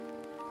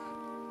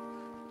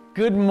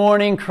Good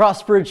morning,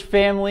 Crossbridge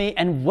family,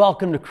 and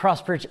welcome to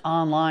Crossbridge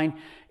Online.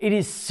 It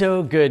is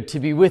so good to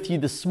be with you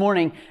this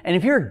morning. And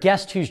if you're a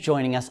guest who's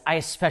joining us, I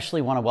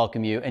especially want to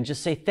welcome you and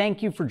just say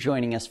thank you for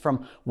joining us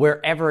from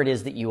wherever it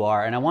is that you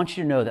are. And I want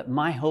you to know that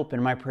my hope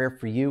and my prayer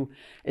for you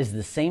is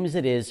the same as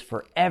it is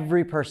for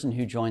every person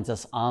who joins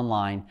us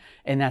online.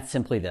 And that's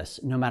simply this: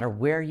 no matter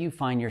where you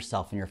find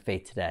yourself in your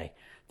faith today,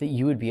 that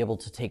you would be able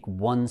to take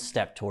one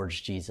step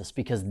towards Jesus,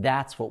 because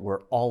that's what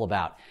we're all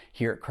about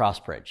here at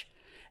Crossbridge.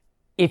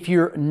 If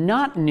you're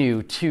not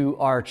new to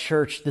our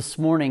church this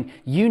morning,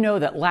 you know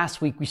that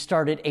last week we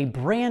started a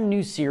brand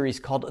new series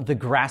called The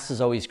Grass is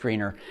Always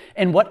Greener.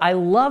 And what I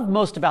love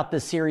most about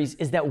this series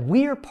is that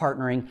we are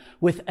partnering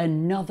with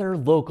another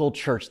local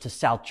church to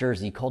South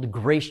Jersey called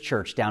Grace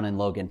Church down in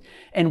Logan.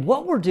 And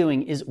what we're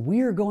doing is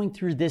we're going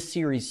through this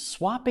series,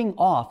 swapping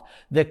off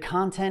the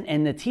content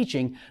and the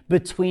teaching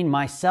between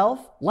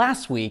myself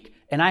last week,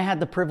 and I had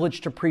the privilege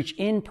to preach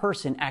in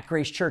person at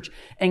Grace Church.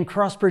 And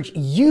Crossbridge,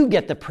 you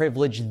get the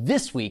privilege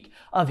this week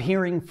of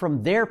hearing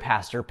from their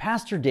pastor,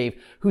 Pastor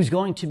Dave, who's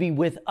going to be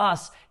with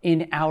us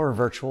in our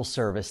virtual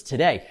service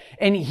today.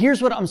 And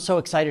here's what I'm so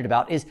excited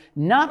about is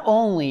not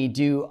only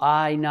do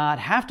I not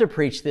have to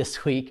preach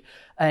this week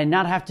and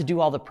not have to do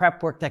all the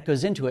prep work that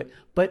goes into it,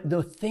 but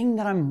the thing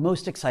that I'm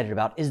most excited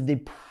about is the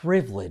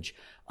privilege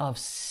of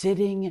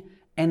sitting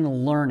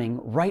and learning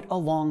right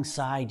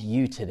alongside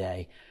you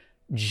today,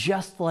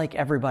 just like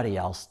everybody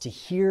else, to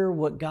hear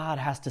what God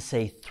has to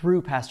say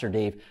through Pastor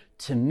Dave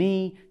to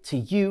me, to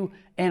you.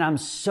 And I'm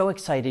so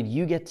excited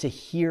you get to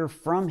hear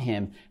from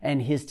him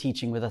and his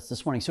teaching with us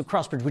this morning. So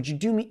Crossbridge, would you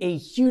do me a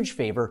huge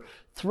favor?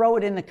 Throw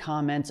it in the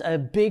comments, a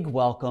big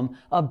welcome,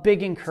 a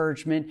big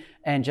encouragement,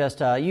 and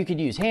just you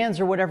could use hands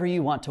or whatever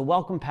you want to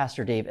welcome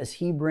Pastor Dave as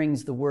he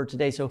brings the word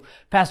today. So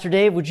Pastor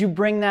Dave, would you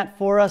bring that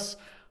for us?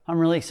 I'm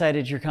really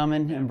excited you're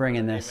coming and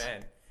bringing this.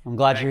 Amen. I'm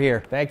glad you're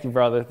here. Thank you,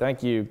 brother.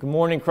 Thank you. Good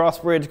morning,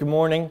 Crossbridge. Good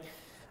morning.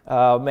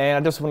 Man,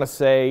 I just want to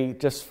say,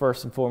 just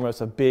first and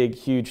foremost, a big,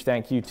 huge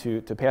thank you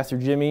to Pastor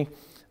Jimmy,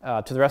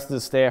 to the rest of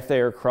the staff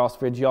there at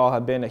Crossbridge. Y'all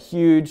have been a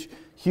huge,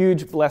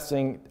 huge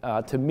blessing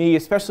to me,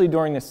 especially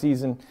during this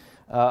season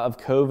of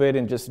COVID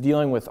and just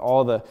dealing with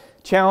all the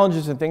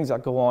challenges and things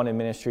that go on in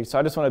ministry. So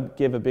I just want to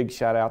give a big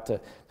shout out to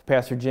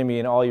Pastor Jimmy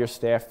and all your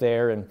staff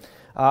there. And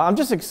I'm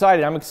just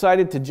excited. I'm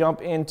excited to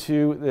jump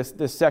into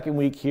this second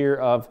week here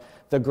of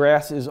The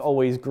Grass is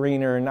Always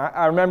Greener. And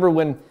I remember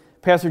when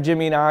Pastor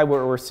Jimmy and I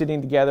were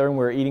sitting together and we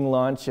were eating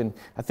lunch, and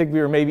I think we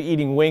were maybe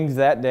eating wings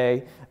that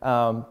day.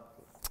 But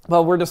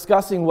we're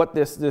discussing what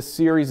this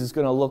series is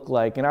going to look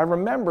like. And I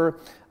remember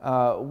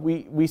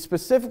we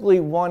specifically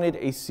wanted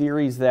a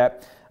series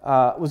that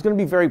was going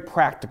to be very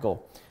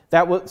practical.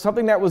 That was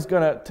something that was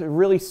going to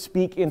really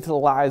speak into the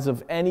lives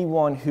of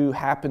anyone who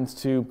happens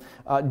to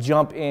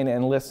jump in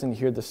and listen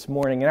here this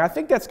morning. And I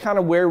think that's kind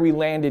of where we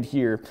landed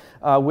here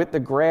with The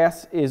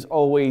Grass is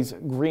Always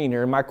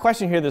Greener. My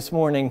question here this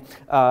morning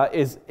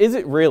is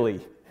it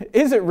really?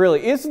 Is it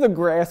really? Is the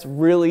grass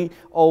really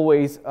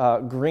always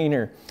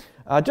greener?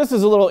 Just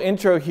as a little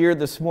intro here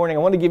this morning, I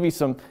want to give you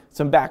some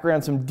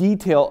background, some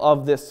detail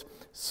of this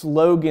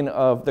slogan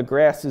of The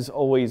Grass is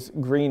Always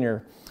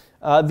Greener.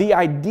 The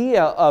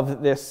idea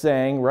of this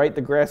saying, right, the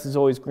grass is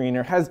always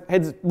greener, has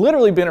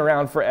literally been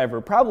around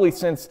forever, probably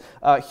since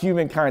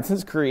humankind,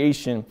 since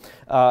creation.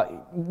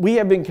 We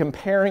have been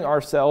comparing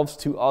ourselves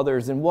to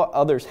others and what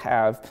others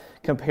have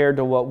compared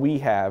to what we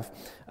have.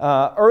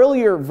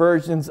 Earlier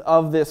versions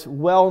of this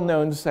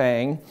well-known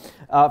saying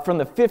from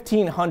the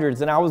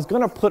 1500s, and I was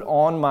going to put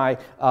on my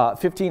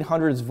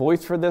 1500s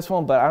voice for this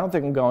one, but I don't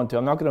think I'm going to.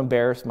 I'm not going to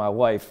embarrass my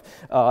wife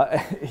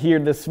here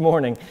this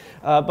morning.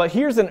 But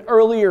here's an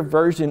earlier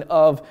version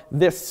of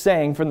this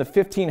saying from the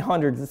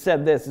 1500s. It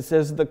said this. It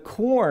says, "The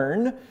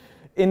corn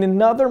in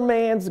another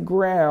man's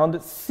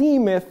ground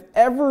seemeth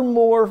ever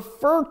more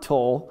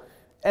fertile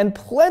and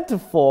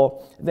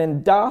plentiful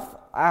than doth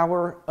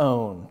our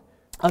own."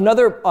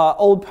 Another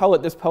old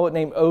poet, this poet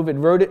named Ovid,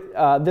 wrote it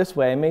this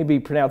way. I may be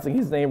pronouncing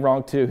his name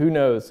wrong too, who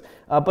knows.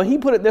 But he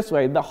put it this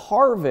way: "The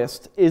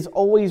harvest is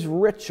always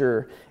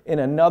richer in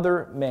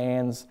another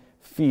man's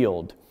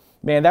field."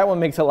 Man, that one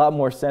makes a lot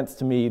more sense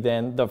to me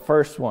than the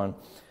first one.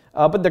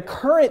 But the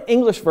current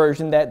English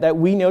version that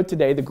we know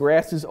today, "The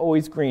Grass is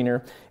Always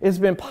Greener," has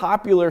been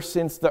popular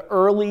since the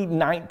early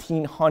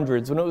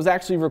 1900s, when it was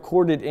actually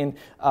recorded in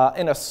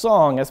a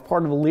song as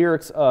part of the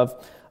lyrics of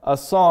a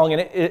song.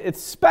 And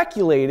it's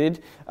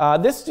speculated,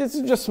 this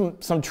is just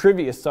some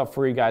trivia stuff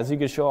for you guys, you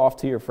can show off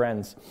to your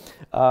friends.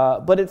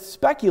 But it's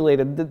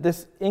speculated that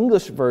this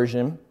English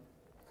version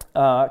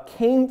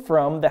came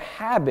from the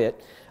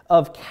habit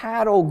of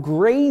cattle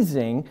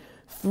grazing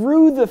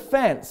through the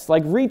fence,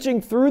 like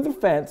reaching through the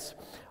fence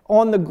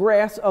on the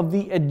grass of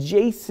the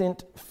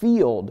adjacent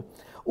field,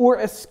 or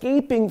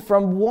escaping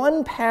from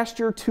one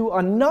pasture to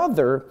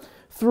another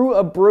through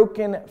a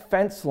broken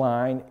fence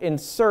line in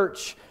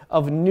search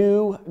of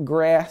new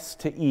grass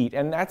to eat.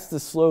 And that's the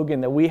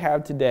slogan that we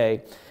have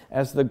today,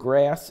 as the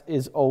grass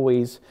is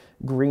always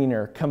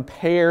greener,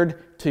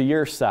 compared to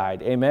your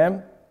side.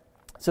 Amen?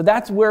 So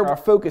that's where our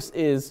focus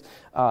is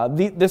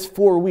this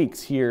 4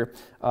 weeks here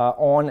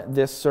on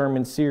this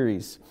sermon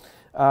series.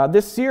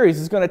 This series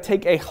is going to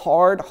take a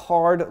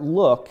hard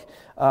look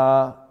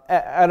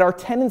at our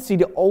tendency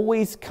to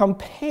always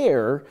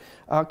compare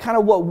kind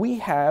of what we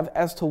have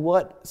as to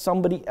what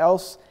somebody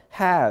else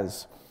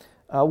has.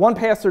 One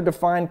pastor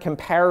defined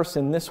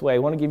comparison this way. I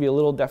want to give you a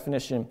little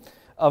definition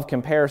of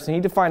comparison. He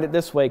defined it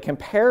this way: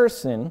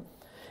 comparison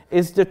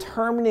is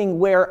determining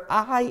where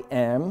I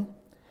am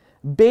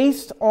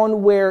based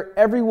on where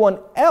everyone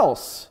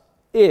else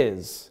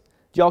is.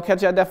 Did y'all catch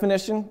that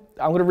definition?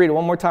 I'm going to read it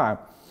one more time.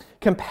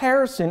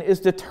 Comparison is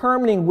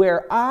determining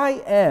where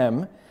I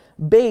am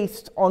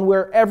based on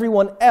where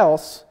everyone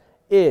else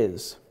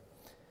is.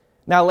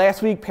 Now,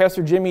 last week,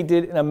 Pastor Jimmy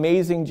did an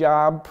amazing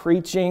job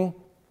preaching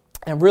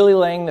and really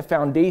laying the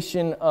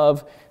foundation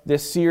of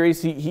this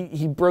series.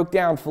 He broke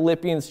down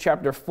Philippians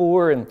chapter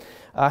 4, and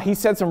he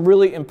said some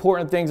really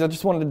important things. I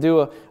just wanted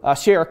to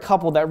share a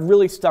couple that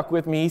really stuck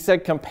with me. He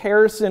said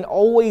comparison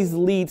always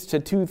leads to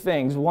two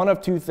things, one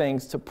of two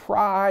things, to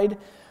pride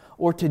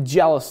or to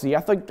jealousy.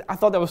 I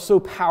thought that was so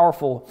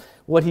powerful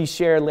what he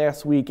shared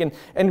last week.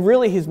 And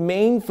really his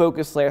main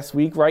focus last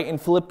week, right, in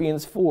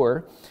Philippians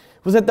 4,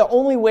 was that the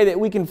only way that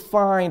we can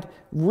find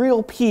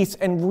real peace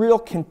and real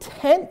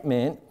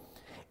contentment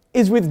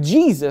is with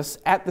Jesus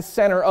at the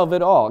center of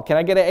it all. Can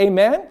I get an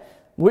amen?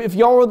 If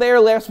y'all were there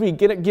last week,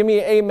 give me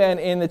an amen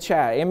in the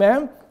chat.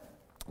 Amen?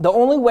 The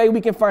only way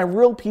we can find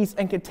real peace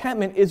and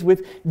contentment is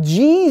with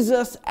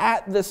Jesus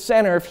at the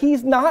center. If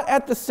he's not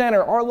at the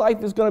center, our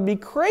life is going to be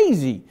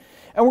crazy.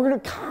 And we're going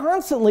to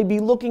constantly be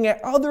looking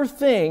at other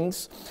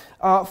things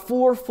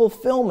for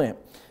fulfillment.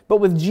 But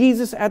with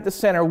Jesus at the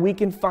center, we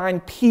can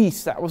find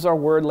peace. That was our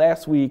word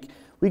last week.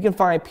 We can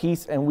find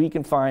peace and we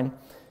can find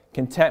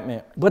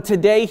contentment. But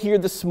today, here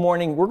this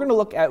morning, we're going to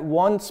look at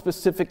one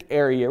specific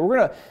area. We're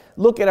going to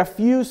look at a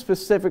few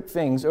specific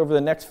things over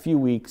the next few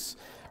weeks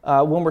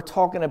when we're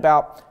talking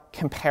about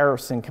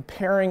comparison,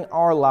 comparing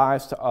our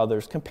lives to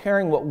others,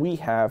 comparing what we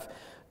have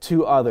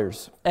to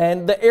others.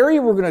 And the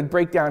area we're going to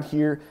break down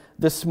here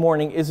this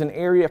morning is an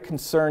area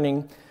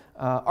concerning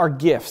our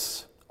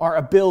gifts, our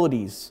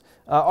abilities,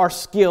 our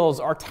skills,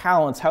 our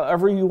talents,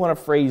 however you want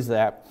to phrase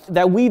that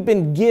we've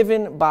been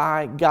given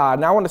by God.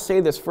 And I want to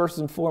say this first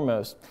and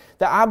foremost,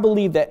 that I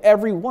believe that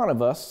every one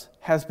of us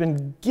has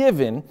been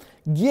given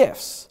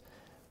gifts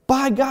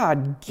by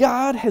God.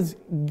 God has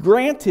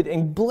granted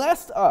and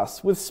blessed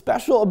us with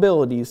special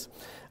abilities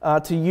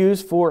to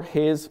use for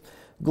his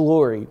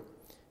glory.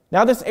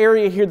 Now, this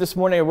area here this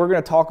morning we're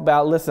going to talk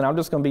about, listen, I'm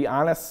just going to be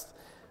honest,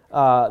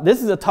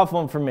 this is a tough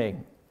one for me.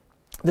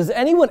 Does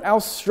anyone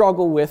else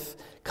struggle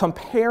with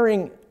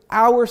comparing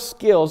our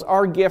skills,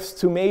 our gifts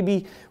to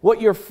maybe what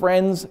your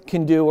friends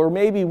can do, or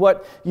maybe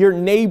what your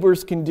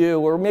neighbors can do,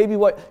 or maybe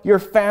what your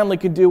family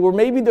could do, or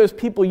maybe those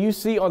people you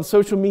see on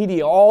social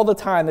media all the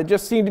time that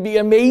just seem to be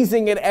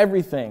amazing at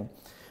everything,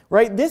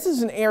 right? This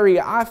is an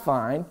area I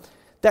find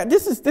that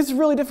this is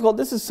really difficult.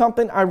 This is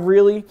something I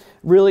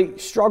really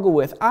struggle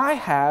with. I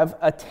have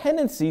a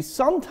tendency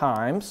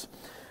sometimes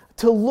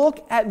to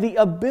look at the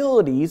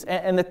abilities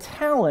and the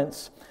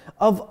talents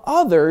of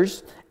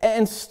others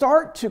and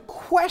start to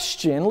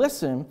question,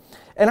 listen,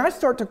 and I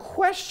start to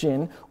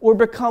question or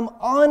become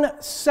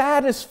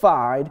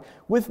unsatisfied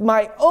with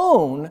my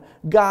own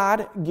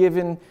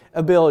God-given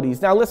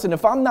abilities. Now listen,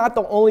 if I'm not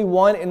the only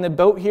one in the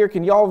boat here,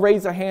 can y'all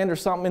raise a hand or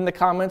something in the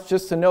comments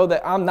just to know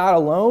that I'm not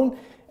alone?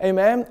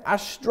 Amen? I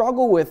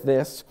struggle with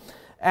this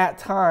at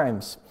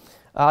times.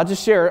 I'll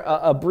just share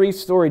a brief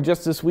story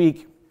just this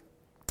week.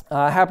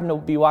 I happened to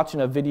be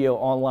watching a video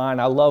online.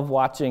 I love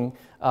watching,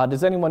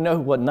 does anyone know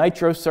what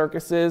Nitro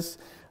Circus is?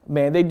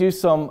 Man, they do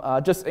some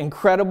just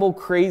incredible,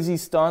 crazy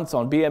stunts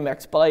on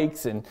BMX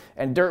bikes and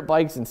dirt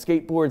bikes and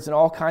skateboards and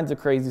all kinds of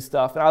crazy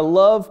stuff. And I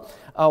love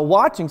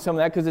watching some of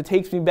that because it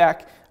takes me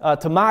back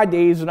to my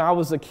days when I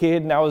was a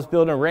kid and I was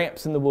building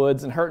ramps in the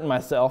woods and hurting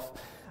myself.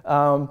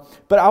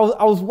 But I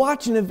was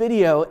watching a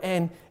video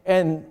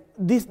and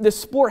this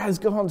sport has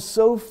gone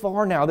so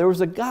far now. There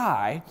was a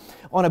guy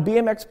on a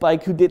BMX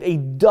bike who did a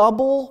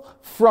double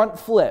front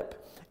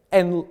flip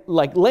and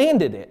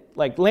landed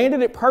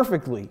it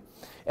perfectly.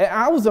 And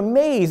I was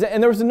amazed.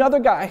 And there was another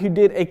guy who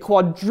did a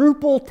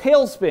quadruple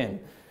tailspin.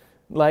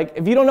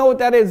 If you don't know what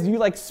that is,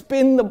 you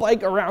spin the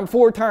bike around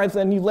 4 times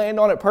and then you land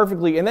on it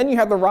perfectly and then you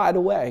have to ride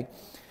away.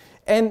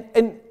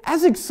 And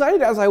as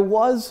excited as I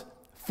was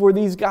for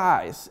these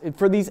guys,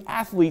 for these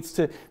athletes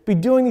to be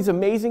doing these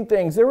amazing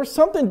things, there was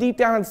something deep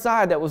down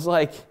inside that was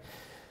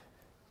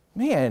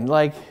man,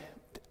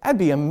 that'd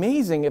be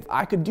amazing if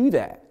I could do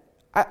that.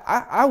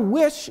 I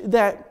wish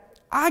that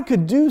I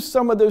could do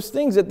some of those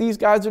things that these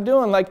guys are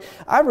doing.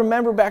 I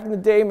remember back in the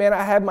day, man,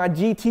 I had my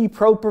GT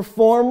Pro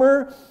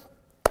Performer.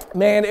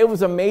 Man, it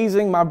was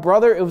amazing. My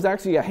brother, it was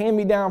actually a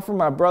hand-me-down from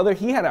my brother.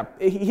 He had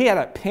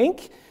a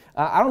pink.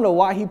 I don't know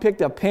why he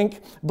picked a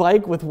pink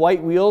bike with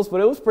white wheels,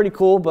 but it was pretty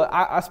cool. But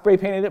I spray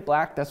painted it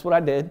black. That's what I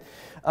did.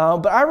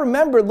 But I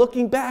remember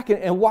looking back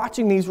and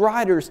watching these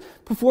riders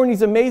perform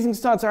these amazing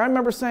stunts. I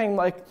remember saying,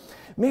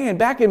 man,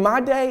 back in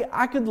my day,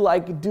 I could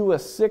like do a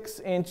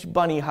 6-inch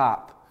bunny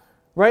hop,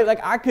 right? Like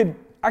I could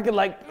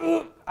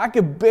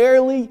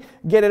barely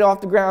get it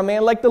off the ground,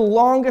 man. Like the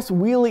longest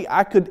wheelie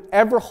I could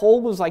ever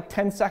hold was like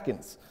 10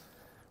 seconds,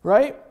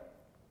 right?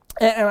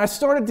 And I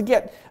started to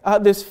get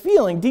this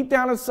feeling deep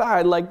down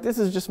inside, like this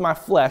is just my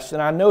flesh,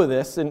 and I know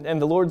this, and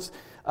the Lord's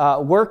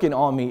working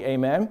on me,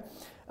 amen?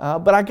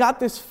 But I got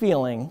this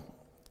feeling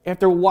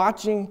after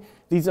watching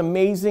these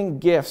amazing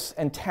gifts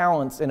and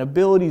talents and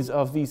abilities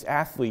of these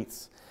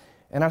athletes,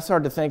 and I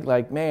started to think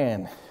like,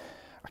 man,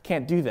 I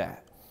can't do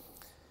that.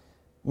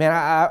 Man,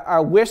 I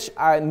wish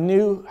I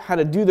knew how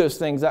to do those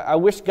things. I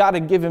wish God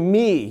had given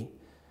me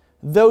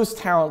those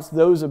talents,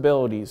 those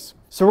abilities.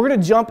 So we're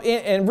going to jump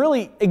in and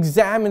really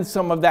examine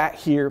some of that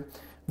here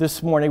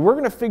this morning. We're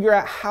going to figure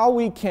out how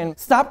we can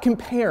stop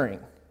comparing,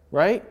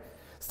 right?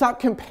 Stop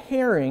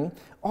comparing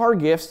our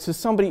gifts to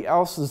somebody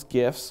else's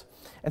gifts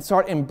and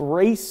start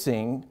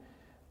embracing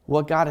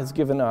what God has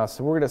given us.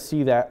 And we're going to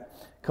see that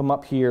come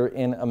up here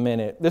in a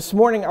minute. This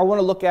morning, I want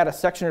to look at a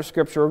section of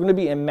Scripture. We're going to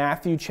be in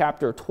Matthew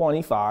chapter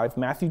 25.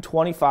 Matthew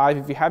 25.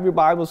 If you have your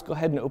Bibles, go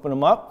ahead and open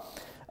them up.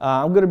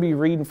 I'm going to be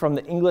reading from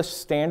the English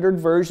Standard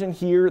Version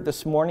here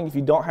this morning. If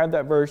you don't have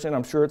that version,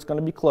 I'm sure it's going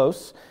to be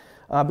close.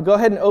 But go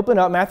ahead and open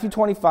up Matthew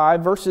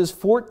 25, verses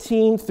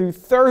 14 through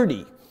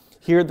 30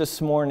 here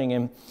this morning.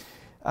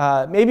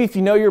 And maybe if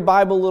you know your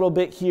Bible a little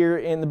bit here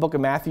in the book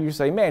of Matthew, you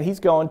say, man, he's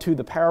going to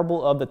the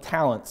parable of the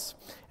talents.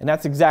 And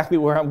that's exactly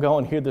where I'm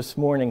going here this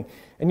morning.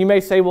 And you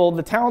may say, well,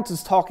 the talents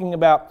is talking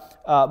about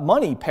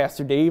money,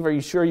 Pastor Dave. Are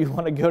you sure you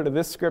want to go to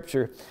this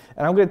scripture?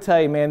 And I'm going to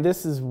tell you, man,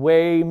 this is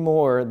way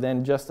more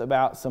than just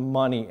about some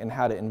money and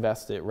how to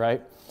invest it,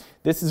 right?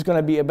 This is going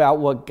to be about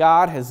what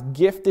God has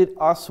gifted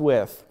us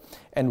with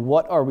and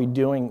what are we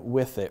doing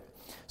with it.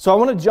 So I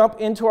want to jump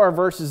into our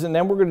verses, and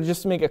then we're going to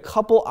just make a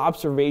couple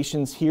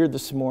observations here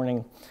this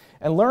morning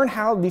and learn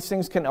how these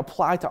things can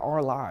apply to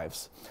our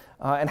lives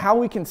and how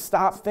we can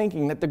stop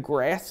thinking that the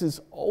grass is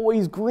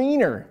always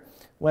greener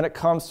when it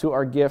comes to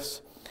our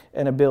gifts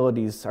and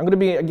abilities. I'm going to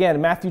be, again,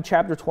 in Matthew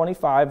chapter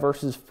 25,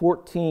 verses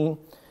 14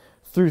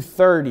 through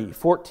 30.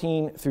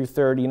 14 through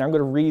 30, and I'm going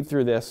to read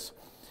through this,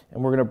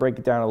 and we're going to break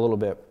it down a little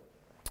bit.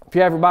 If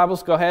you have your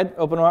Bibles, go ahead,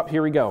 open them up.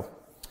 Here we go.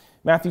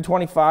 Matthew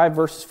 25,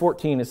 verses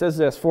 14, it says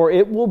this, "For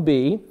it will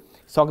be,"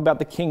 he's talking about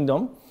the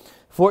kingdom,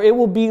 "for it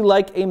will be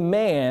like a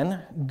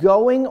man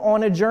going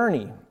on a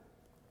journey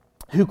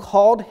who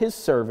called his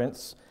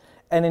servants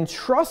and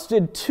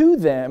entrusted to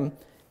them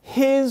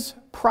his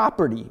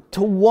property.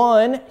 To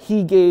one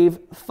he gave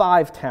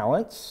 5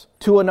 talents,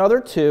 to another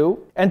 2,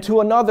 and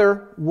to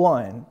another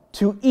 1,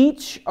 to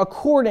each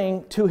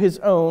according to his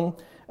own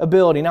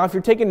ability." Now, if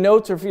you're taking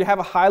notes or if you have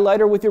a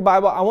highlighter with your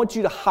Bible, I want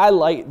you to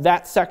highlight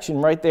that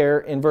section right there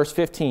in verse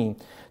 15.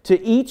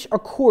 To each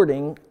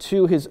according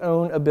to his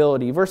own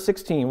ability. Verse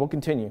 16, we'll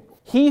continue.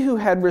 "He who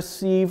had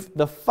received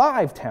the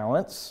 5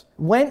 talents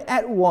went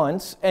at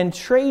once and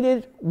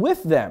traded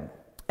with them,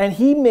 and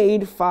he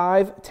made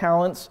 5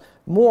 talents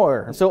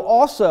more. So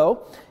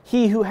also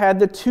he who had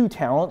the 2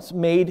 talents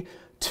made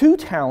 2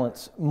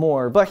 talents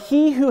more. But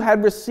he who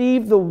had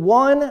received the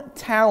 1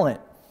 talent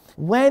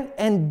went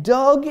and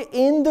dug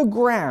in the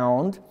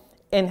ground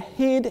and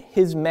hid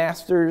his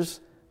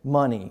master's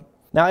money.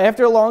 Now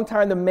after a long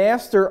time, the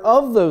master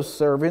of those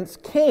servants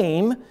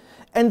came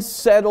and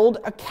settled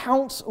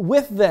accounts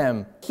with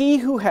them. He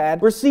who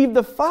had received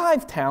the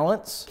 5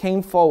 talents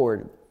came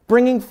forward,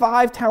 bringing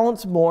 5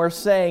 talents more,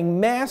 saying,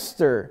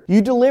 'Master,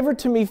 you delivered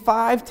to me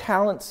 5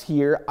 talents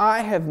here. I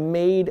have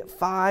made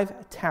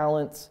 5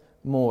 talents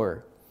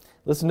more.'"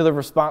 Listen to the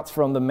response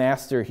from the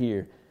master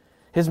here.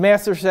 His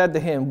master said to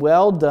him,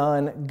 "Well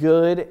done,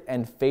 good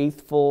and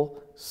faithful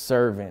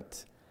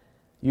servant.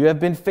 You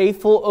have been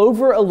faithful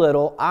over a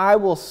little. I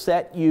will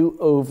set you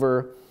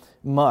over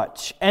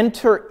much.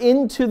 Enter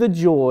into the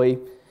joy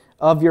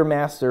of your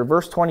master."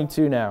 Verse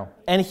 22 now.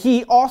 "And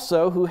he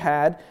also who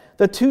had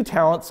the 2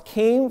 talents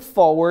came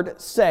forward,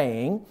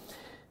 saying,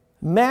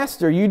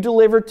 'Master, you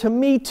delivered to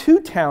me 2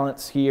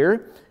 talents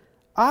here.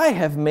 I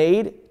have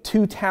made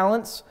 2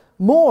 talents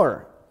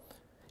more.'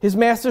 His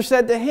master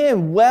said to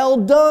him, 'Well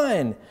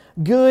done,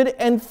 good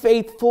and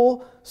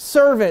faithful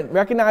servant.'"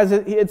 Recognize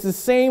that it's the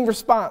same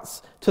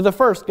response to the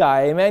first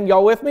guy. Amen?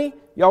 Y'all with me?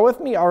 Y'all with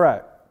me? All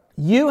right.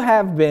 "You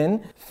have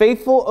been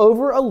faithful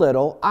over a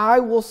little. I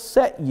will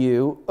set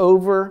you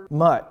over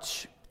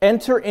much.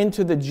 Enter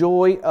into the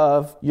joy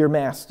of your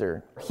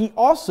master. He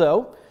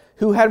also,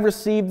 who had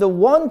received the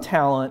 1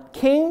 talent,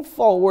 came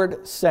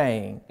forward,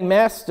 saying,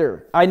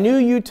 'Master, I knew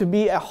you to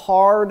be a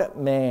hard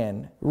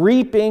man,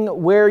 reaping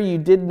where you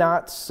did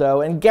not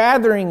sow, and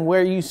gathering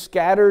where you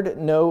scattered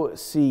no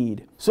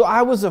seed. So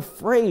I was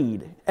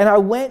afraid, and I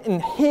went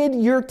and hid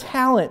your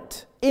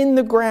talent in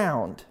the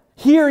ground.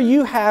 Here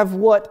you have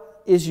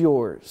what is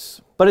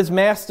yours.' But his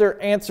master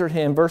answered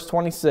him," verse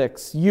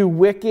 26, "'You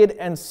wicked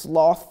and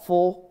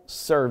slothful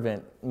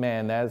servant.'"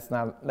 Man, that's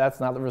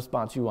not the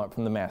response you want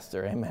from the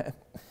master. Amen.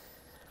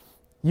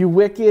 You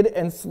wicked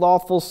and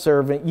slothful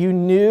servant, you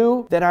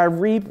knew that I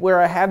reap where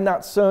I have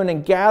not sown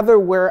and gather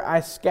where I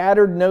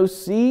scattered no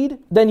seed?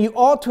 Then you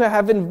ought to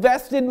have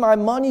invested my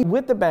money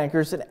with the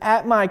bankers, and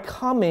at my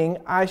coming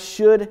I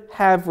should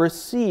have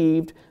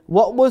received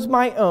what was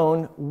my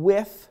own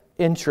with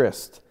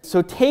interest.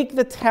 So take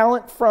the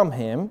talent from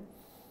him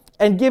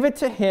and give it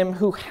to him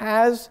who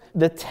has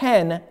the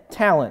 10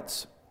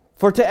 talents.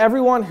 For to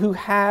everyone who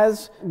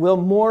has will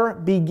more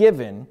be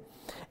given,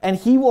 and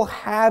he will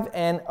have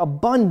an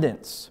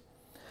abundance.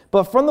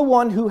 But from the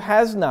one who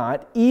has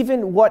not,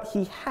 even what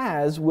he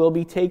has will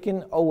be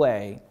taken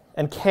away.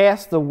 And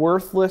cast the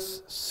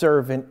worthless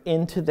servant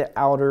into the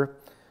outer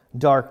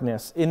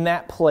darkness. In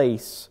that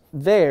place,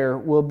 there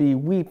will be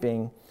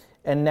weeping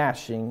and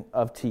gnashing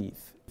of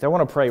teeth. I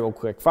want to pray real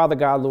quick. Father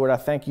God, Lord, I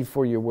thank you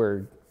for your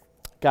word.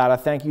 God, I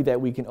thank you that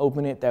we can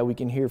open it, that we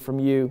can hear from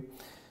you.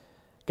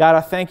 God,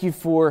 I thank you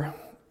for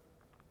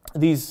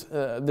this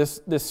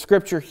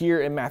scripture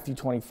here in Matthew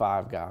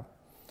 25, God.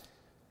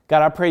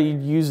 God, I pray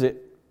you'd use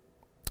it.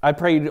 I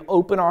pray you'd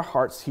open our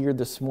hearts here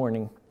this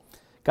morning.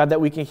 God,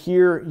 that we can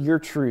hear your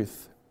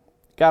truth.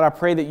 God, I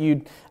pray that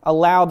you'd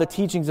allow the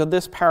teachings of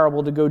this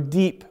parable to go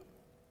deep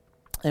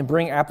and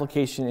bring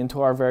application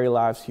into our very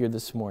lives here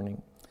this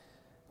morning.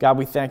 God,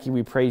 we thank you.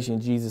 We praise you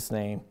in Jesus'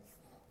 name.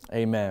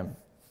 Amen.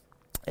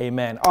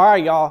 Amen. All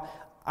right, y'all.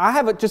 I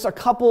have just a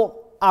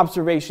couple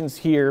observations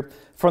here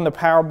from the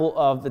parable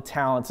of the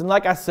talents. And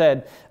like I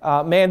said,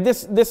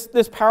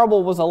 this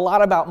parable was a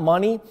lot about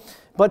money,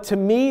 but to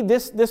me,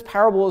 this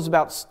parable is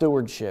about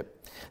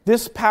stewardship.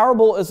 This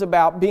parable is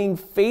about being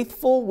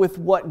faithful with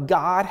what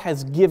God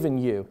has given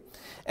you.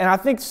 And I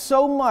think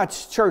so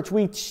much, church,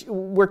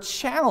 we're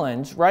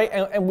challenged, right?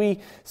 And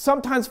we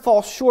sometimes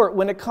fall short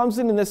when it comes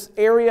into this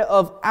area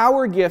of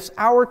our gifts,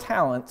 our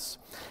talents,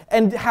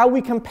 and how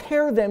we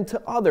compare them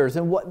to others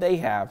and what they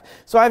have.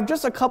 So I have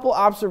just a couple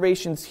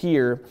observations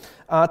here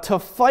to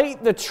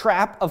fight the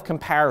trap of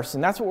comparison.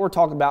 That's what we're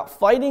talking about,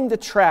 fighting the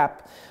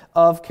trap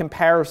of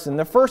comparison.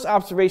 The first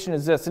observation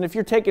is this, and if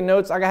you're taking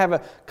notes, I have a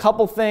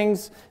couple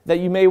things that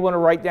you may want to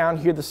write down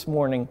here this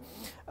morning.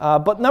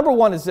 But number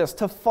one is this: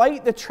 to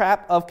fight the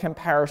trap of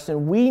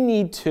comparison, we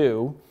need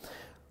to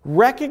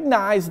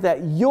recognize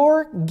that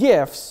your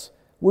gifts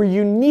were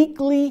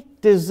uniquely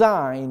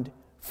designed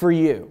for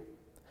you.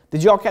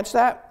 Did y'all catch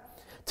that?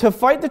 To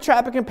fight the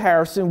trap of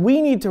comparison,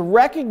 we need to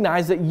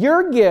recognize that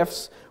your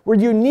gifts were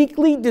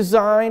uniquely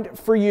designed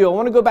for you. I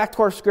want to go back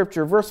to our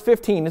scripture, verse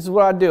 15. This is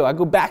what I do. I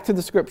go back to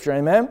the scripture,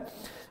 amen?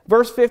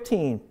 Verse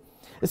 15.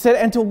 It said,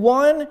 and to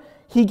one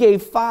he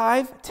gave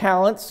 5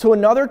 talents, to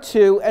another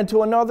 2, and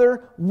to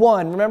another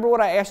 1. Remember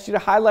what I asked you to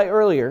highlight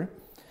earlier?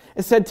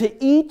 It said,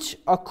 to each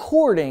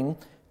according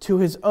to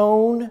his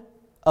own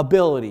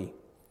ability.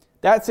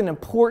 That's an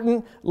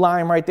important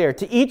line right there.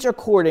 To each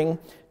according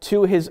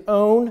to his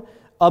own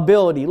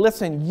ability.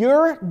 Listen,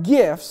 your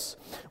gifts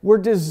were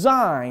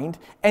designed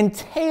and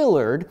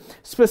tailored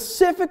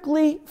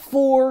specifically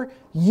for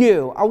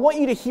you. I want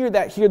you to hear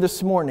that here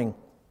this morning.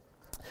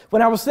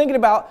 When I was thinking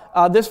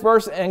about this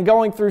verse and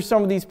going through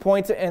some of these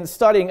points and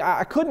studying,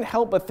 I couldn't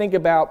help but think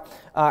about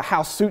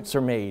how suits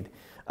are made.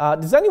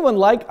 Does anyone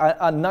like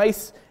a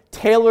nice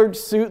tailored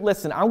suit?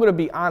 Listen, I'm going to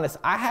be honest.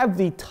 I have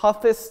the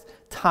toughest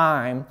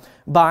time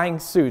buying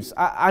suits.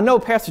 I know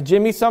Pastor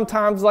Jimmy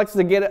sometimes likes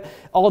to get it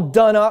all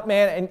done up,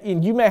 man,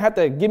 and you may have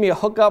to give me a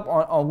hookup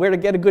on where to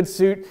get a good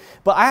suit,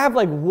 but I have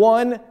like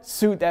one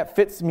suit that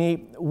fits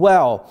me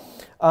well.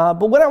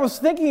 But when I was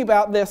thinking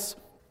about this,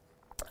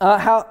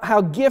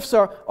 how gifts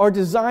are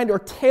designed or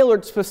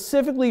tailored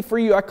specifically for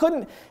you, I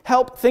couldn't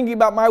help thinking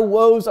about my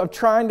woes of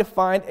trying to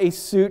find a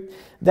suit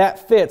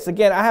that fits.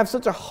 Again, I have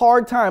such a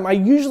hard time. I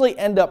usually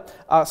end up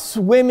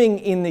swimming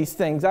in these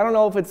things. I don't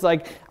know if it's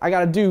like I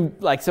got to do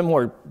like some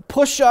more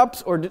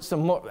push-ups or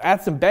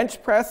add some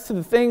bench press to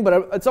the thing,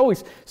 but it's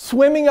always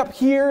swimming up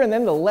here and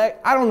then the leg.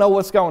 I don't know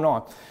what's going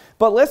on.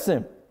 But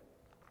listen,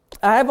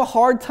 I have a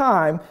hard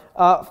time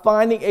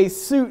finding a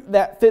suit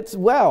that fits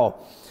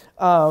well.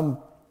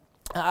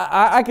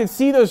 I can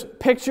see those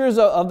pictures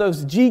of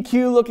those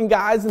GQ-looking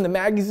guys in the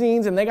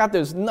magazines, and they got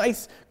those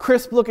nice,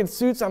 crisp-looking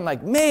suits. I'm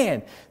like,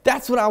 man,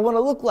 that's what I want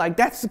to look like.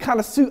 That's the kind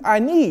of suit I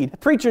need. A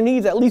preacher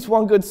needs at least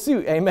one good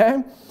suit,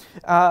 amen?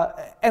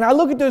 And I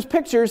look at those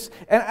pictures,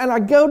 and I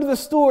go to the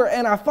store,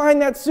 and I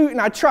find that suit, and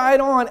I try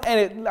it on,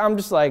 and I'm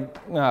just like,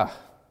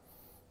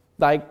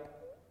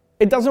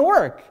 it doesn't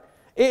work.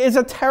 It's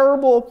a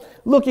terrible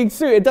looking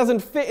suit. It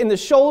doesn't fit in the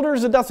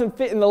shoulders. It doesn't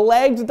fit in the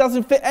legs. It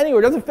doesn't fit anywhere.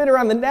 It doesn't fit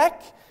around the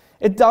neck.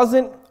 It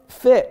doesn't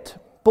fit.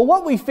 But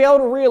what we fail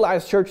to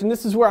realize, church, and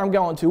this is where I'm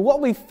going to, what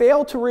we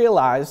fail to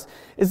realize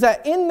is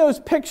that in those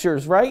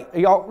pictures, right,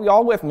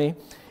 y'all with me,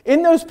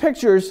 in those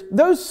pictures,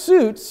 those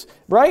suits,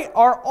 right,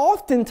 are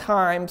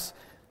oftentimes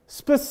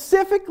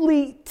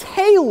specifically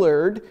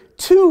tailored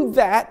to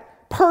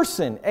that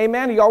person.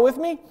 Amen? Are y'all with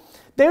me?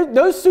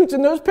 Those suits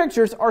in those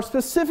pictures are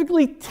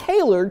specifically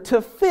tailored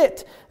to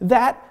fit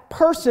that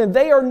person.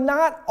 They are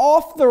not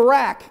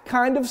off-the-rack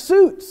kind of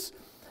suits.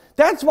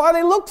 That's why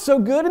they look so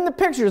good in the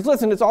pictures.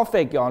 Listen, it's all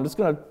fake, y'all. I'm just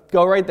going to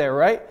go right there,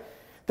 right?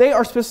 They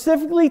are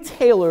specifically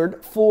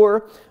tailored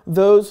for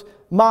those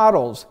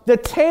models. The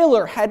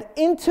tailor had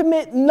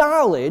intimate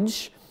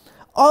knowledge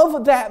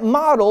of that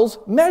model's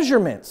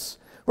measurements,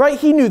 right?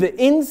 He knew the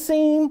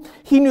inseam,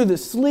 he knew the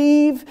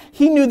sleeve,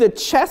 he knew the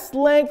chest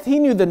length, he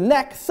knew the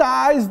neck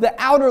size, the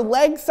outer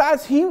leg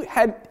size. He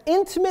had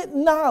intimate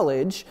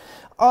knowledge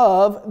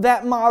of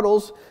that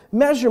model's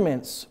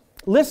measurements.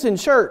 Listen,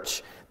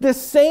 church, the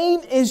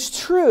same is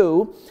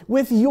true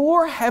with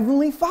your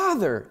Heavenly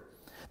Father.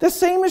 The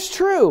same is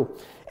true.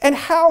 And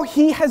how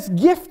He has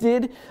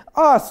gifted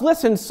us.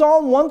 Listen,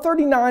 Psalm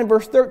 139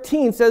 verse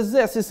 13 says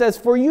this. It says,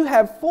 "For you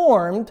have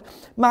formed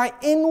my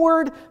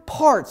inward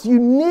parts. You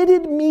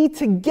knitted me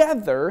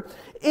together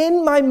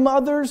in my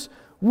mother's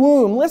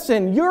womb."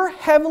 Listen, your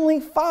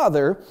Heavenly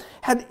Father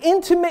had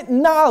intimate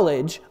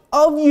knowledge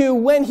of you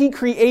when He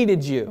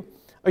created you.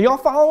 Are y'all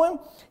following?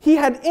 He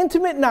had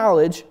intimate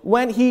knowledge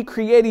when He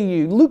created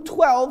you. Luke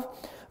 12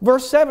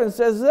 verse 7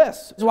 says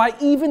this. "That's why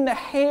even the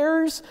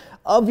hairs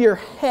of your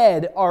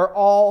head are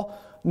all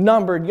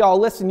numbered." Y'all,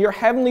 listen, your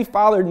Heavenly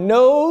Father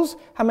knows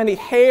how many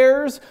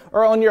hairs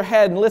are on your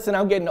head. And listen,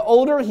 I'm getting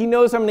older. He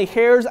knows how many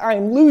hairs I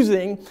am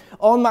losing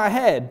on my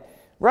head,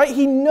 right?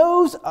 He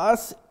knows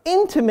us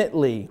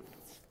intimately.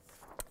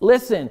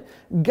 Listen,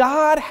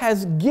 God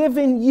has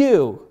given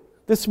you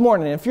this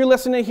morning, if you're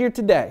listening here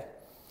today,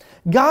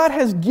 God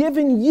has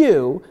given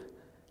you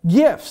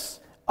gifts,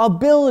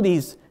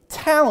 abilities,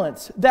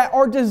 talents that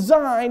are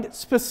designed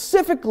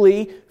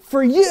specifically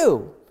for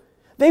you.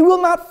 They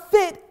will not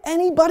fit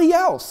anybody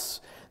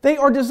else. They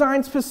are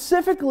designed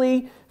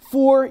specifically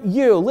for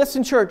you.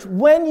 Listen, church,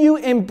 when you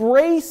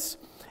embrace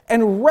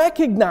and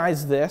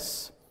recognize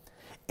this,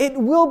 it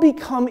will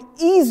become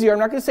easier. I'm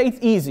not going to say it's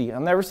easy. I'll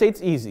never say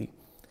it's easy.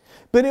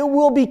 But it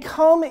will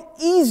become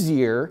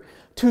easier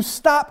to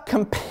stop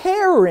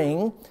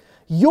comparing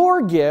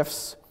your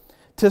gifts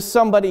to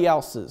somebody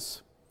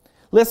else's.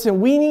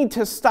 Listen, we need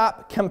to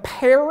stop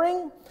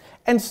comparing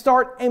and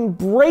start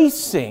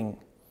embracing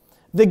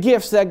the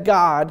gifts that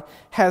God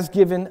has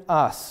given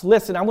us.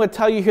 Listen, I'm going to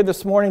tell you here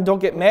this morning, don't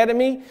get mad at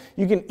me.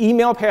 You can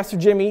email Pastor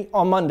Jimmy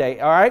on Monday,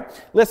 all right?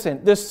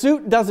 Listen, the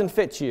suit doesn't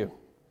fit you.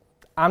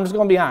 I'm just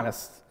going to be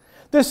honest.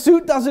 The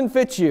suit doesn't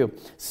fit you.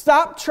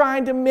 Stop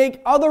trying to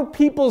make other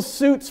people's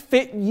suits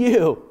fit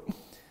you.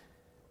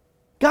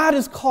 God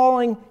is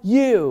calling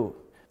you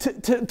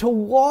to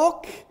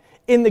walk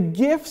in the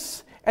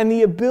gifts and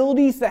the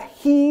abilities that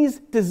He's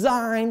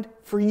designed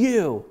for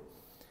you.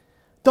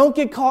 Don't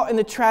get caught in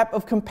the trap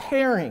of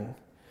comparing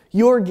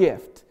your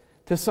gift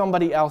to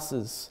somebody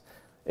else's.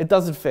 It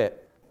doesn't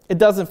fit. It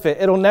doesn't fit.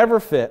 It'll never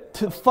fit.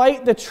 To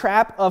fight the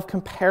trap of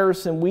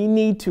comparison, we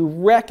need to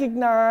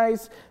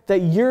recognize that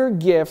your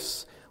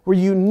gifts were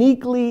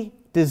uniquely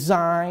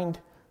designed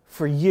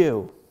for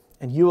you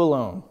and you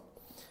alone.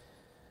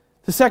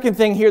 The second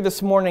thing here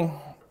this morning,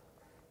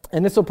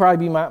 and this will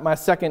probably be my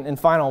second and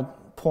final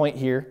point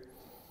here.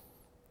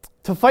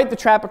 To fight the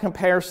trap of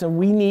comparison,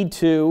 we need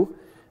to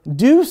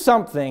do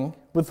something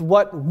with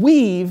what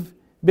we've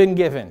been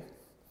given.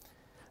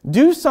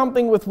 Do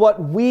something with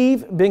what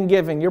we've been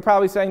given. You're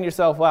probably saying to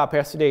yourself, wow,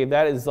 Pastor Dave,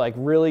 that is like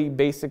really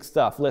basic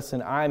stuff.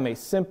 Listen, I'm a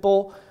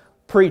simple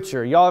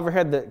preacher. Y'all ever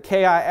heard the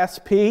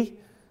KISP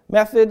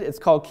method? It's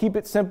called Keep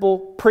It Simple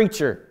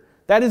Preacher.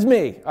 That is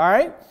me, all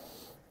right?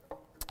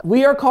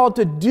 We are called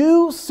to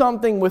do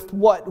something with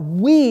what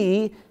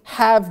we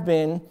have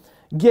been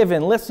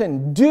given.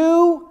 Listen,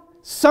 do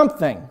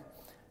something.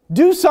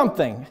 Do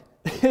something.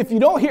 If you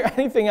don't hear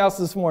anything else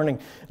this morning,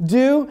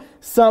 do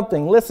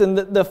something. Listen,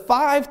 the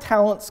 5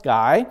 talents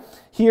guy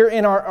here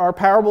in our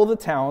parable of the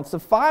talents, the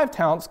 5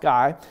 talents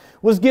guy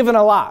was given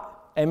a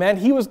lot. Amen?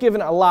 He was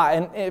given a lot.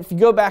 And if you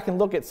go back and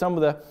look at some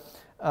of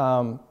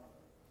the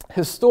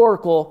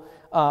historical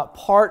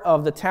part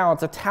of the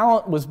talents, a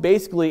talent was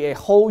basically a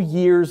whole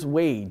year's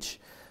wage.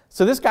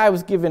 So this guy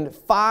was given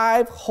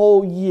 5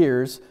 whole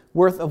years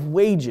worth of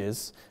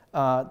wages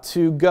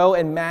to go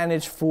and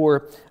manage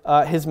for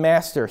his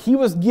master. He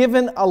was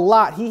given a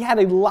lot. He had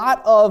a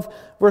lot of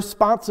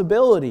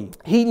responsibility.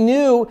 He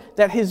knew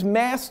that his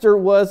master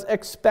was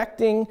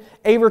expecting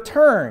a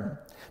return.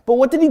 But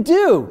what did he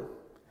do?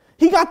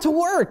 He got to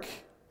work.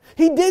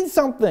 He did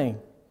something.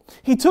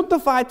 He took the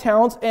 5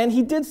 talents and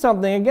he did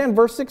something. Again,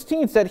 verse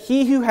 16 said,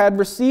 "He who had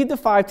received the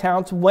 5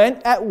 talents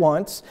went at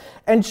once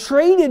and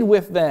traded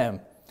with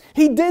them."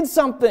 He did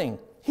something.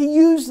 He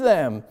used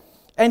them.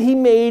 And he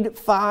made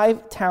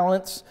 5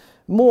 talents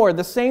more.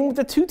 The same with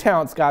the 2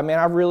 talents guy.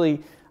 Man,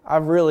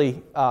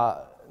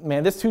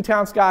 this 2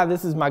 talents guy,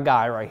 this is my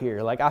guy right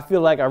here. Like, I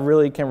feel like I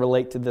really can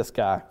relate to this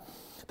guy.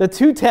 The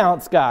 2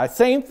 talents guy,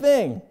 same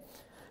thing.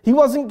 He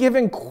wasn't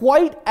given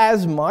quite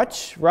as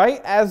much,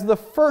 right, as the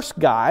first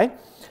guy,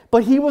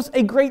 but he was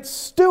a great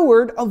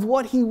steward of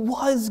what he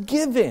was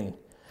given.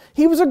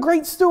 He was a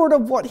great steward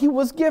of what he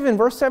was given.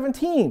 Verse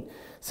 17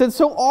 said,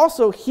 "So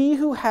also he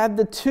who had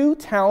the 2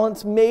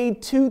 talents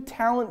made 2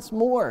 talents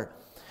more."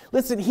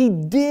 Listen, he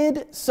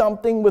did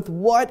something with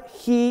what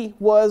he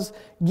was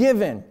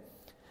given.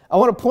 I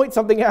want to point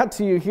something out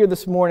to you here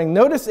this morning.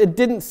 Notice it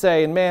didn't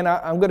say, and man,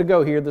 I'm going to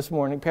go here this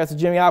morning. Pastor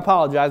Jimmy, I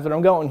apologize, but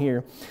I'm going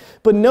here.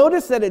 But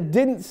notice that it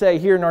didn't say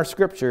here in our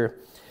scripture,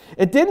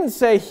 it didn't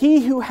say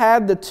he who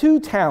had the 2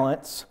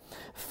 talents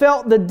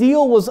felt the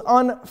deal was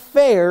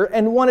unfair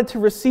and wanted to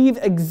receive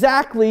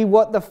exactly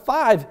what the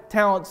 5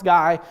 talents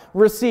guy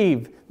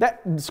received.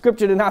 That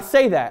scripture did not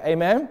say that,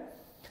 amen?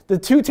 The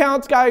 2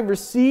 talents guy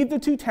received the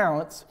 2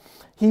 talents.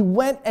 He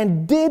went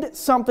and did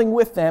something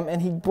with them,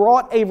 and he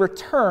brought a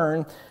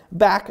return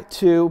back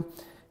to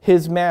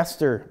his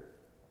master.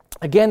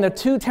 Again, the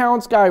 2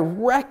 talents guy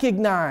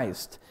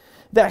recognized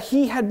that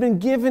he had been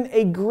given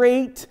a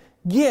great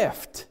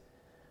gift.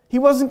 He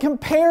wasn't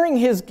comparing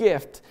his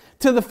gift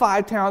to the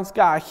 5 talents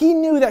guy. He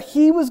knew that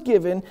he was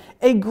given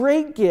a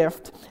great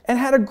gift and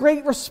had a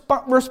great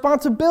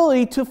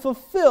responsibility to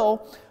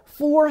fulfill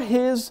for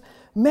his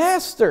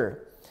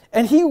master.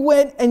 And he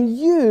went and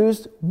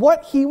used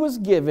what he was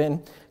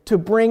given to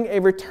bring a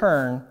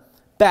return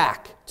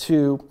back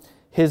to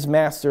his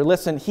master.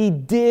 Listen, he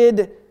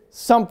did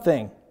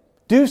something.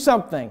 Do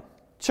something.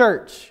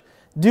 Church,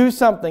 do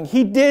something.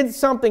 He did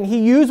something. He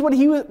used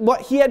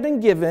what he had been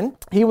given.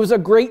 He was a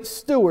great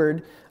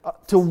steward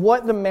to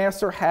what the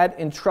master had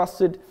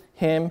entrusted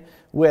him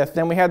with.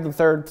 Then we had the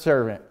third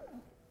servant.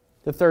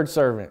 The third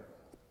servant.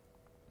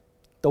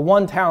 The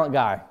 1 talent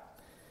guy.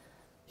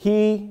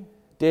 He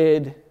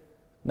did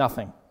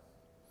nothing.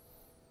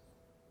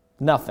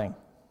 Nothing.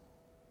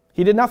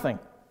 He did nothing.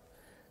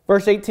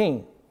 Verse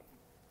 18.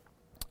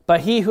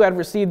 But he who had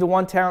received the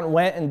 1 talent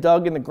went and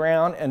dug in the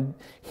ground and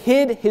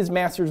hid his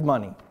master's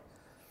money.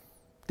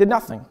 Did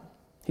nothing.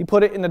 He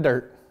put it in the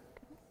dirt.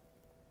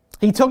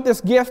 He took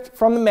this gift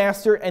from the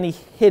master and he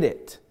hid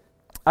it.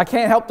 I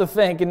can't help to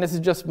think, and this is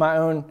just my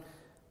own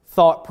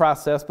thought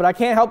process, but I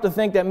can't help to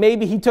think that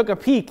maybe he took a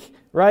peek,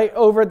 right,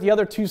 over at the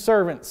other 2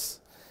 servants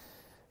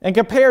and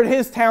compared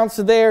his talents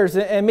to theirs.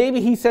 And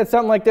maybe he said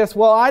something like this,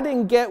 well, I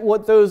didn't get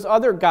what those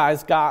other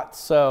guys got,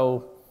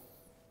 so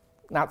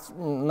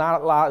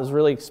not a lot is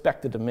really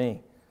expected of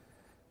me.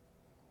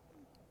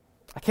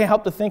 I can't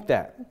help to think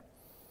that.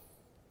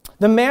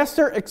 The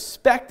master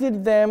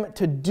expected them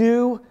to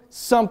do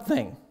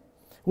something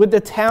with the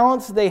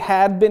talents they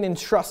had been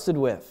entrusted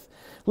with.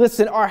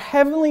 Listen, our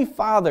Heavenly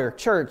Father,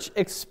 church,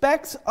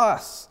 expects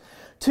us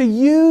to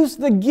use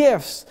the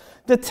gifts,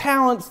 the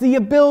talents, the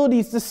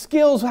abilities, the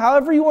skills,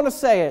 however you want to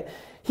say it.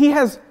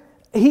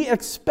 He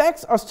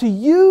expects us to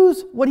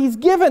use what He's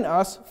given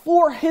us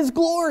for His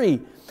glory.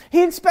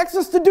 He expects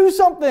us to do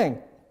something.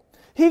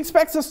 He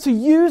expects us to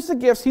use the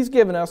gifts He's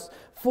given us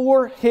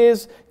for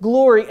His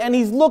glory, and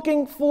He's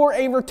looking for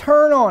a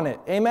return on it.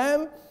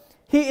 Amen?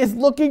 He is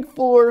looking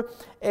for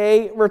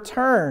a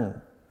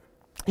return.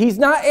 He's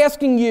not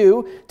asking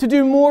you to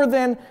do more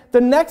than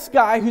the next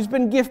guy who's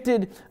been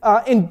gifted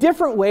in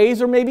different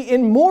ways or maybe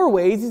in more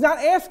ways. He's not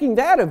asking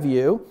that of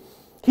you.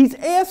 He's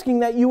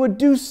asking that you would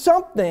do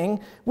something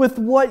with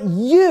what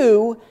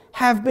you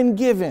have been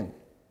given.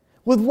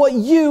 With what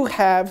you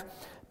have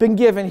been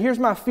given. Here's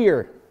my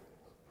fear.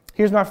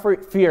 Here's my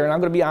fear, and I'm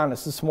going to be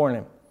honest this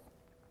morning.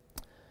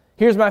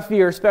 Here's my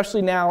fear,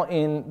 especially now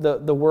in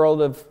the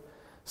world of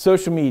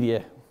social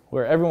media,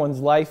 where everyone's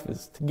life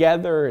is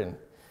together and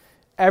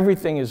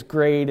everything is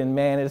great, and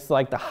man, it's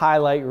like the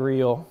highlight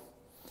reel.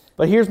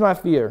 But here's my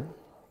fear.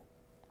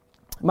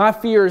 My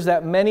fear is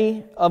that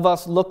many of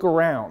us look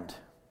around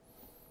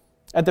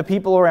at the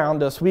people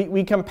around us.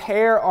 We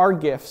compare our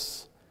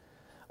gifts,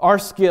 our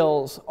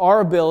skills, our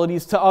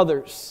abilities to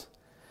others.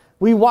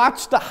 We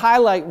watch the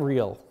highlight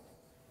reel,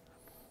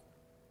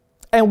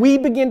 and we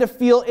begin to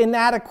feel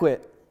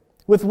inadequate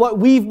with what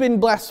we've been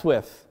blessed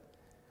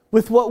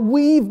with what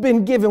we've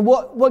been given,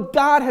 what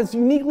God has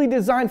uniquely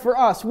designed for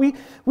us.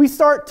 We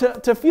start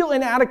to feel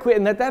inadequate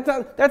and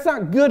that's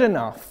not good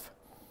enough.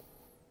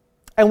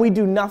 And we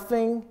do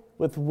nothing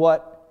with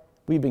what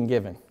we've been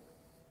given.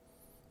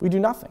 We do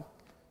nothing.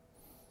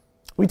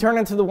 We turn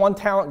into the 1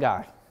 talent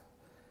guy.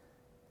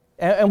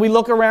 And we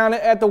look around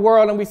at the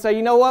world and we say,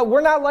 you know what? We're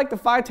not like the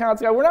 5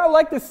 talents guy. We're not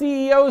like the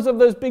CEOs of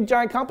those big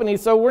giant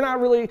companies. So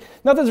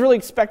nothing's really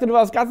expected of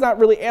us. God's not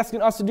really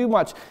asking us to do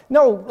much.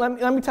 No,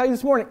 let me tell you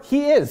this morning,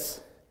 He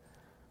is.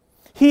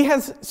 He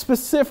has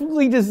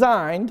specifically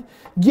designed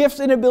gifts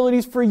and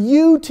abilities for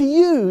you to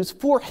use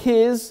for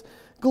His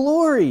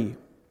glory.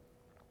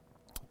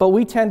 But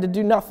we tend to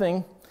do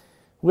nothing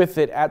with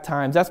it at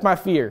times. That's my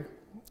fear.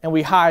 And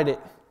we hide it.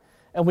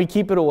 And we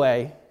keep it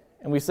away.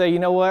 And we say, you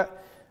know what?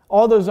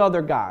 All those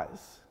other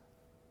guys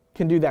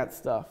can do that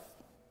stuff.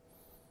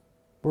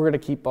 We're going to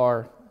keep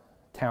our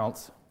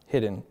talents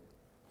hidden.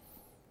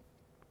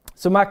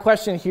 So my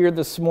question here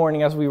this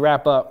morning as we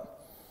wrap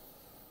up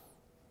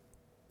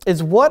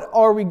is, what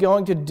are we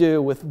going to do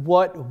with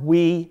what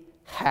we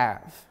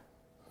have?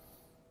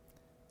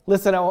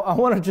 Listen, I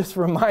want to just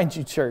remind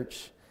you,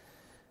 church,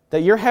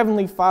 that your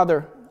Heavenly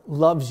Father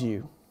loves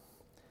you.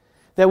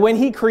 That when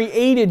He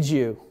created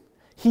you,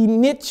 He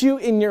knit you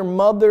in your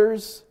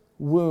mother's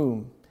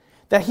womb.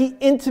 that He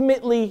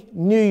intimately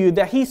knew you,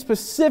 that He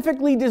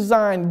specifically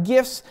designed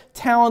gifts,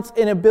 talents,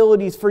 and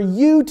abilities for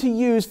you to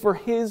use for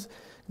His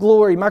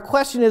glory. My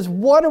question is,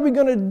 what are we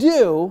going to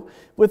do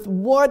with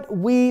what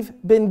we've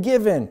been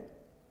given?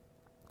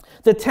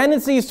 The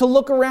tendency is to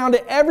look around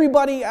at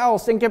everybody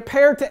else and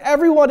compare to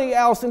everybody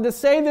else and to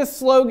say this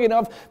slogan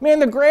of, man,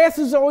 the grass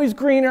is always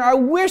greener. I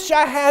wish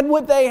I had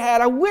what they had.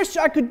 I wish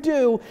I could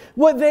do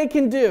what they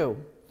can do.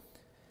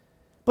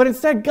 But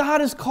instead,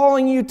 God is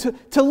calling you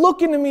to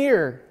look in the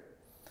mirror,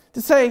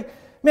 to say,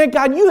 man,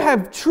 God, you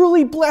have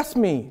truly blessed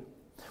me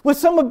with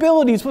some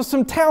abilities, with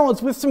some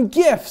talents, with some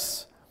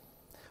gifts.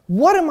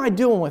 What am I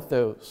doing with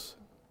those?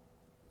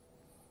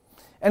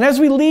 And as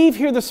we leave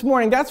here this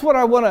morning, that's what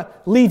I want to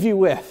leave you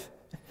with.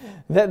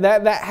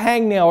 That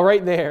hangnail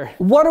right there.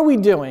 What are we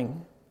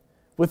doing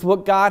with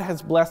what God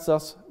has blessed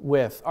us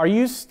with? Are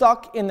you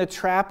stuck in the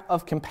trap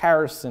of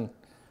comparison?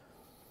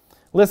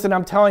 Listen,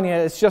 I'm telling you,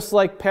 it's just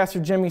like Pastor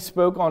Jimmy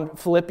spoke on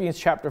Philippians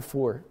chapter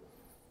 4.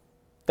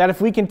 That if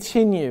we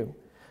continue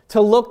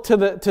to look to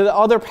the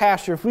other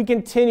pasture, if we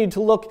continue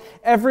to look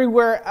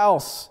everywhere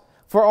else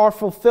for our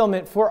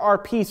fulfillment, for our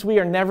peace, we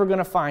are never going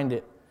to find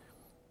it.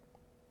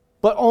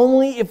 But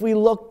only if we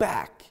look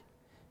back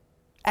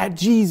at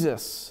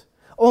Jesus.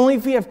 Only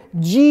if we have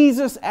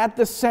Jesus at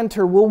the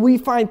center will we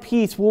find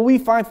peace, will we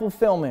find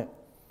fulfillment.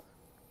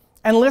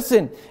 And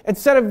listen,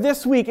 instead of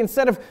this week,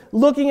 instead of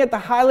looking at the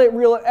highlight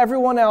reel of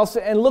everyone else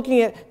and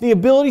looking at the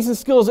abilities and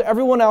skills of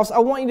everyone else, I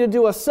want you to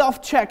do a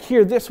self-check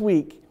here this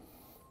week.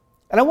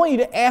 And I want you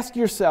to ask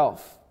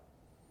yourself,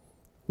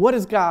 what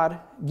has God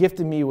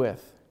gifted me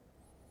with?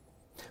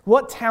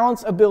 What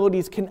talents,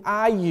 abilities can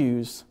I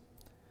use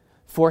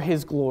for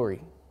His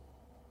glory?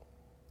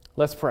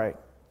 Let's pray.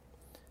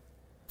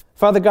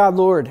 Father God,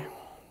 Lord,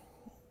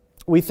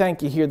 we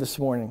thank you here this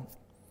morning.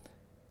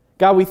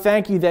 God, we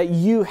thank you that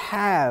you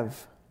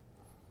have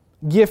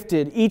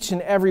gifted each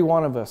and every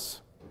one of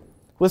us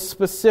with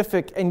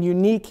specific and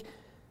unique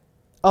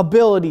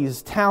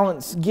abilities,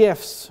 talents,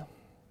 gifts.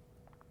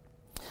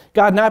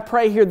 God, and I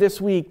pray here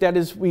this week that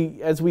as we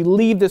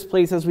leave this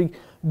place, as we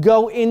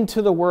go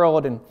into the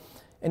world and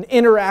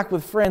interact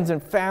with friends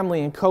and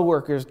family and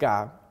coworkers,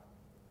 God,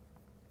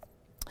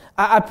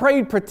 I pray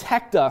you'd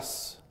protect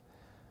us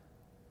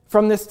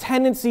from this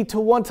tendency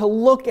to want to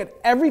look at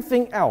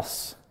everything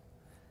else,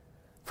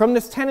 from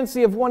this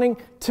tendency of wanting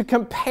to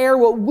compare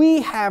what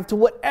we have to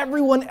what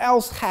everyone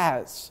else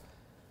has.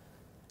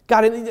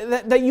 God,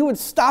 that you would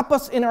stop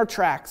us in our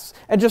tracks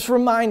and just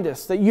remind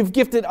us that you've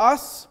gifted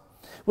us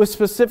with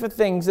specific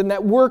things and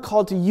that we're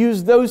called to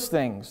use those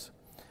things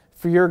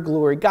for your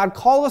glory. God,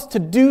 call us to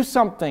do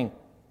something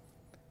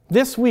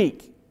this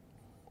week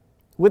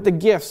with the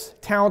gifts,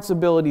 talents,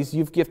 abilities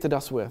you've gifted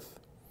us with.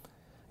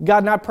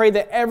 God, and I pray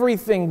that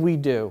everything we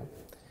do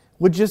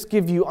would just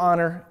give you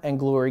honor and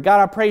glory.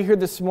 God, I pray here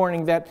this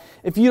morning that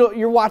if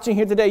you're watching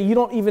here today, you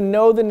don't even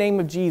know the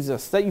name of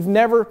Jesus, that you've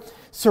never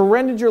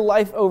surrendered your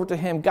life over to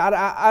Him. God,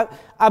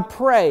 I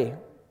pray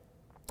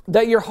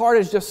that your heart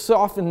is just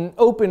softened and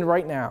open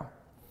right now.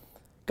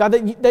 God,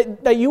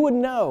 that you would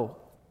know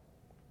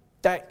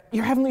that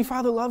your Heavenly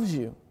Father loves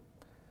you.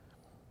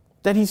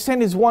 That He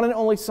sent His one and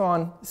only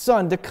Son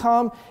to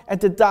come and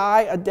to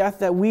die a death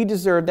that we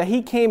deserved. That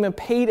He came and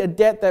paid a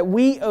debt that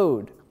we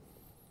owed.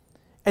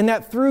 And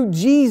that through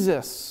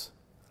Jesus,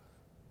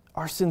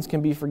 our sins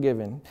can be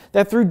forgiven.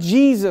 That through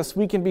Jesus,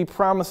 we can be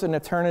promised an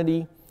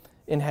eternity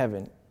in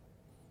heaven.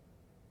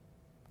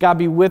 God,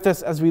 be with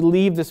us as we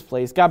leave this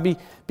place. God,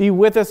 be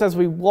with us as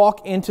we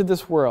walk into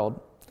this world.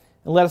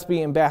 And let us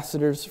be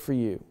ambassadors for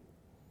you.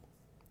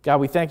 God,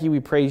 we thank you, we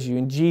praise you.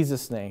 In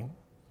Jesus' name,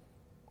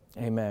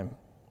 amen.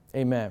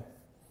 Amen.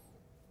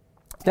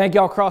 Thank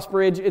y'all,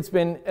 Crossbridge. It's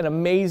been an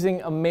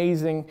amazing,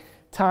 amazing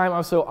time.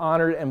 I'm so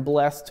honored and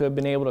blessed to have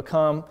been able to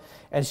come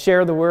and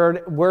share the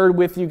word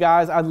with you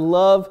guys. I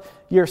love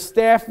your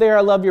staff there.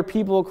 I love your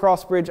people at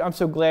Crossbridge. I'm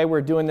so glad we're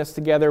doing this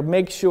together.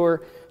 Make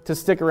sure to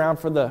stick around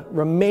for the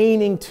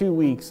remaining 2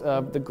 weeks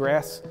of The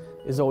Grass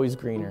is Always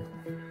Greener.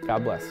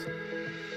 God bless.